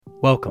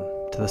Welcome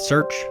to the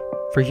Search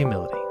for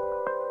Humility,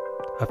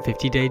 a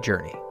 50-day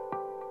journey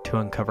to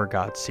uncover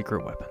God's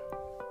secret weapon.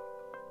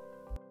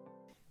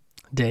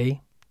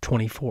 Day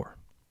 24.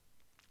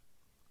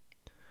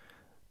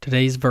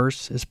 Today's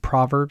verse is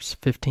Proverbs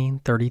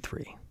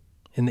 15:33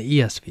 in the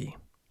ESV.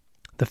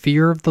 The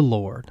fear of the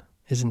Lord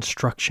is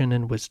instruction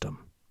and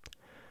wisdom,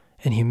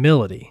 and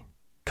humility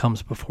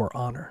comes before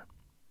honor.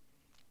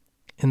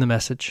 In the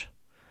Message,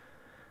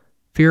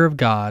 fear of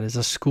God is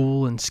a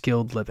school in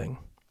skilled living.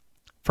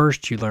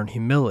 First you learn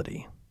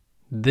humility,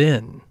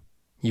 then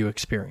you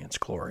experience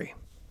glory.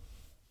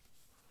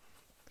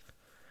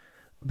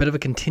 A bit of a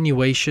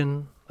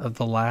continuation of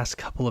the last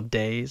couple of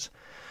days,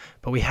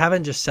 but we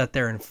haven't just sat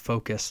there and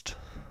focused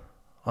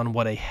on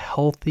what a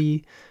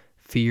healthy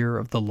fear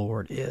of the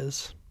Lord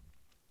is.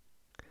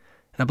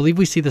 And I believe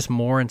we see this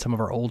more in some of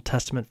our Old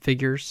Testament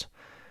figures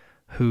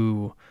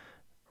who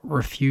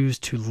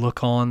refused to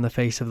look on the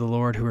face of the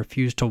Lord, who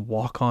refused to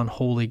walk on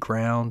holy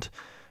ground,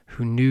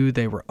 who knew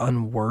they were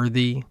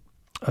unworthy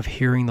of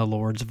hearing the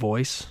Lord's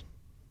voice.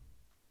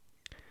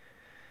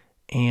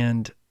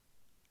 And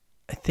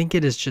I think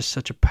it is just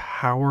such a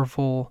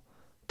powerful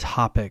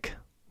topic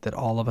that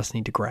all of us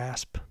need to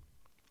grasp.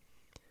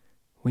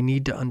 We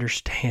need to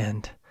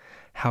understand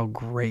how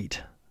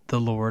great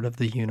the Lord of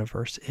the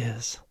universe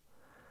is,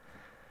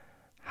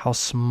 how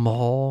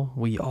small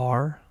we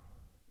are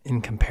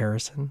in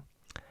comparison,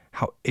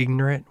 how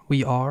ignorant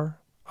we are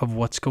of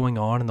what's going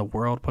on in the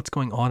world, what's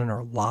going on in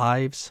our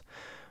lives,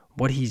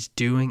 what He's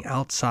doing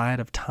outside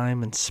of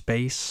time and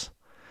space,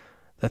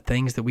 the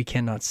things that we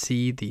cannot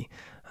see, the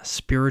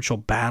spiritual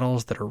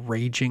battles that are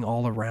raging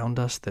all around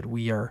us that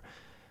we are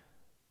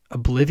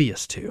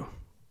oblivious to.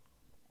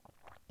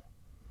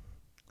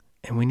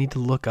 And we need to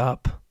look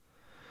up,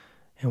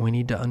 and we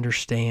need to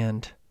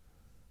understand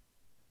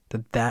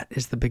that that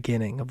is the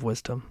beginning of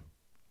wisdom,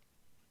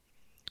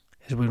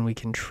 is when we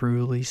can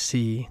truly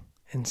see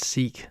and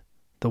seek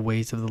the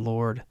ways of the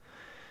Lord,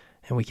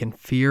 and we can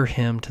fear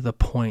Him to the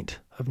point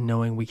of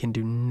knowing we can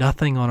do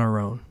nothing on our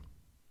own.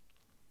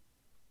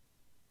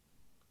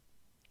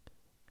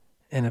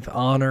 And if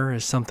honor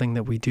is something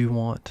that we do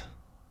want,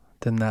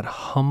 then that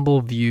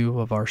humble view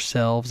of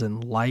ourselves in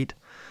light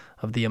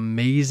of the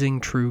amazing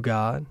true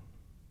God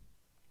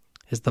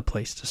is the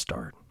place to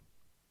start.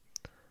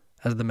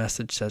 As the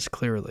Message says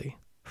clearly,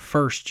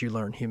 first you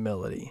learn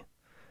humility,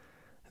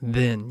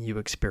 then you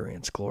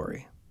experience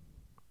glory.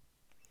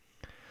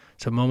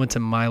 So moments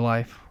in my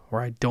life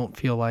where I don't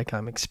feel like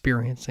I'm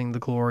experiencing the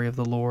glory of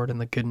the Lord and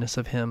the goodness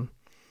of Him,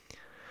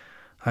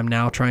 I'm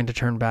now trying to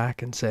turn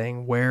back and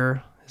saying,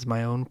 where is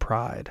my own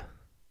pride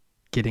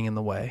getting in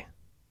the way?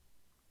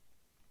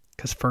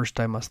 Because first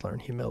I must learn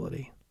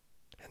humility,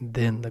 and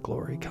then the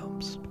glory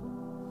comes.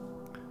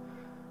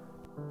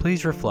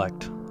 Please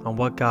reflect on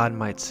what God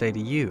might say to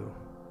you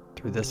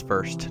through this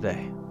verse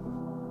today.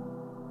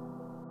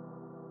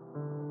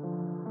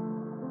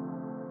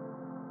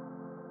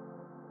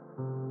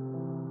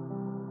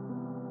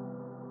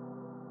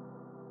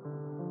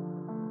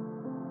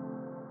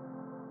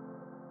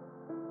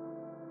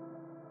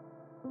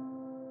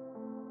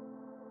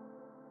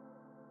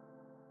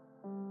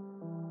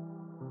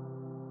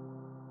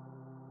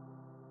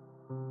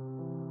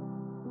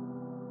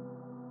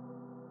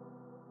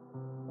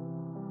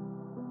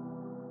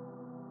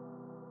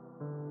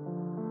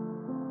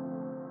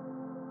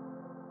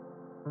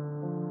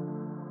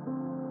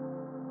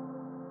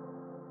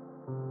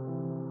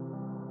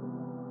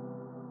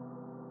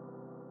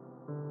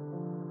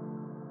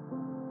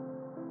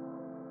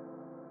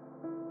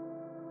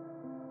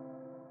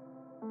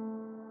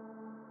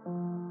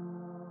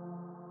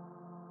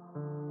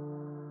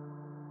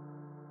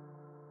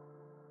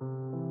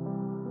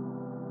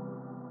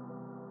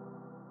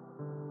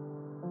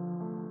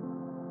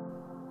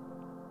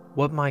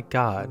 What might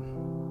God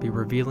be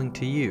revealing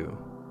to you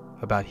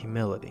about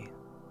humility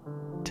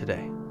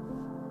today?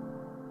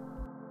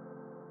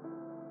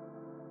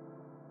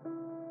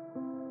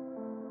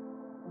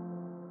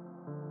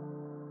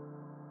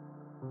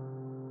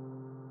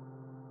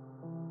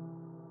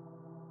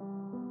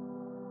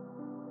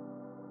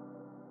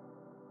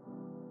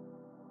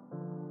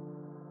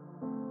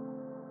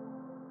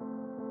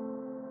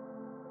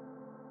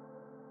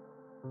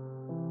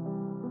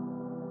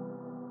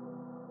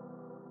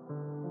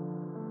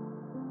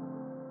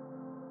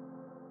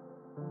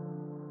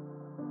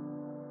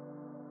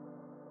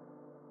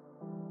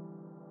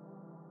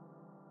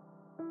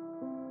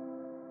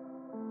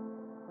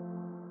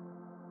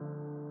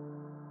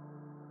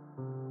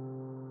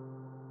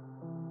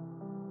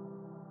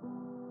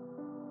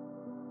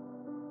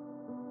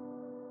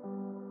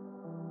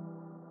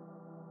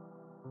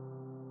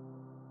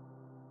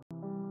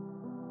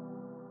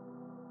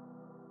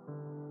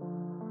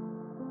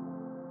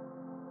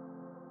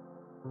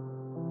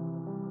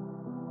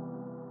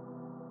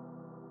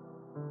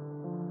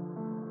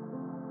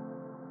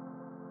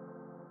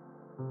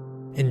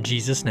 In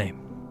Jesus' name,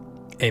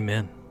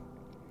 amen.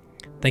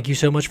 Thank you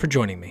so much for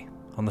joining me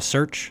on the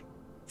search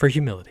for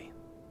humility.